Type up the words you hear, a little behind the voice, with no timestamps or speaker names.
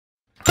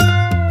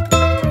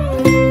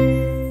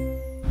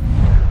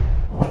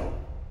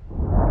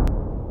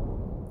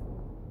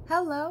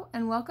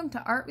and welcome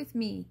to Art with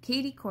me,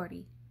 Katie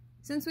Cordy.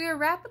 Since we are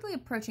rapidly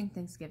approaching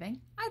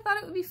Thanksgiving, I thought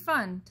it would be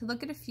fun to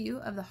look at a few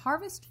of the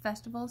harvest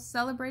festivals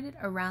celebrated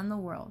around the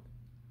world.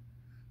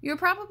 You are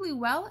probably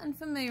well and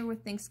familiar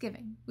with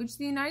Thanksgiving, which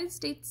the United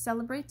States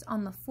celebrates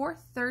on the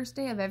fourth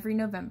Thursday of every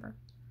November.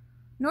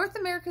 North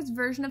America's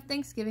version of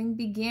Thanksgiving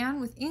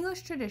began with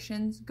English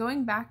traditions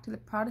going back to the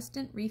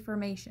Protestant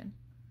Reformation.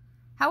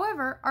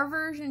 However, our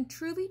version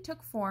truly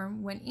took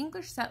form when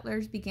English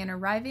settlers began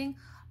arriving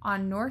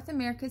on North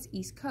America's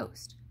East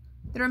Coast.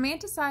 The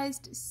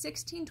romanticized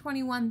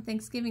 1621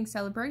 Thanksgiving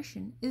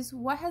celebration is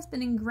what has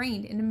been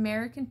ingrained in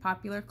American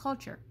popular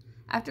culture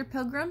after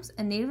Pilgrims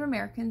and Native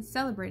Americans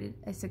celebrated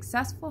a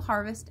successful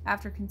harvest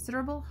after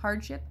considerable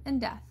hardship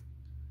and death.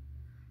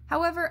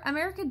 However,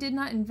 America did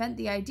not invent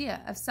the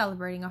idea of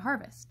celebrating a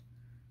harvest.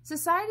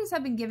 Societies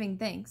have been giving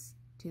thanks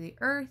to the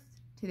earth,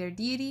 to their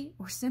deity,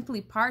 or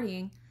simply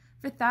partying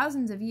for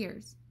thousands of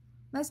years.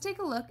 Let's take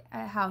a look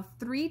at how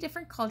 3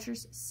 different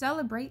cultures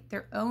celebrate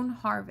their own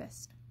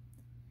harvest.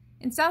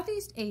 In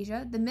Southeast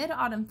Asia, the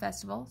Mid-Autumn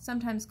Festival,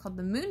 sometimes called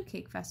the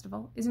Mooncake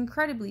Festival, is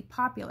incredibly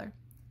popular.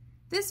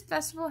 This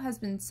festival has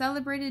been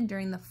celebrated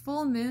during the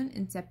full moon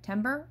in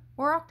September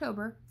or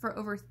October for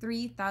over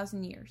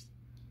 3,000 years.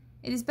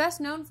 It is best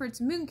known for its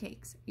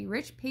mooncakes, a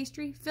rich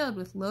pastry filled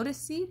with lotus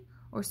seed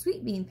or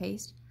sweet bean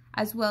paste,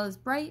 as well as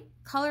bright,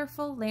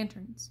 colorful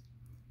lanterns.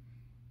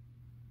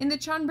 In the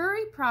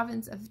Chonburi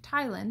province of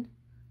Thailand,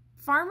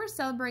 farmers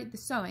celebrate the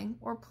sowing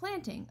or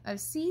planting of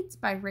seeds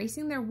by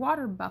racing their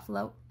water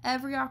buffalo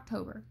every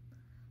October.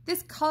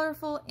 This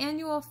colorful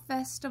annual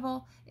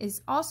festival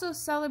is also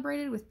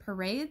celebrated with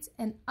parades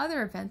and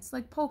other events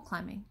like pole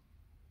climbing.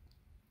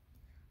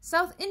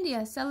 South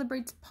India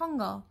celebrates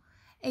Pongal,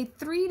 a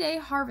 3-day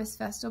harvest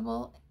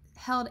festival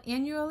held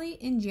annually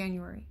in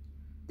January.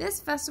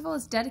 This festival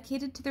is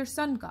dedicated to their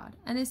sun god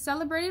and is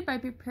celebrated by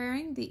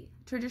preparing the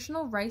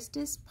traditional rice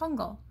dish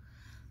Pongal.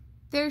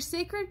 Their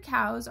sacred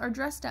cows are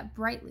dressed up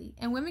brightly,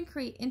 and women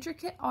create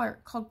intricate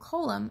art called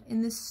kolam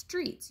in the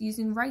streets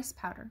using rice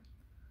powder.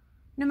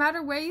 No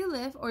matter where you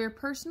live or your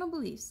personal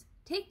beliefs,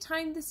 take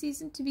time this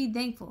season to be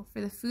thankful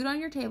for the food on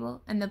your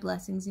table and the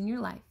blessings in your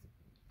life.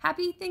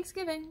 Happy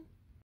Thanksgiving!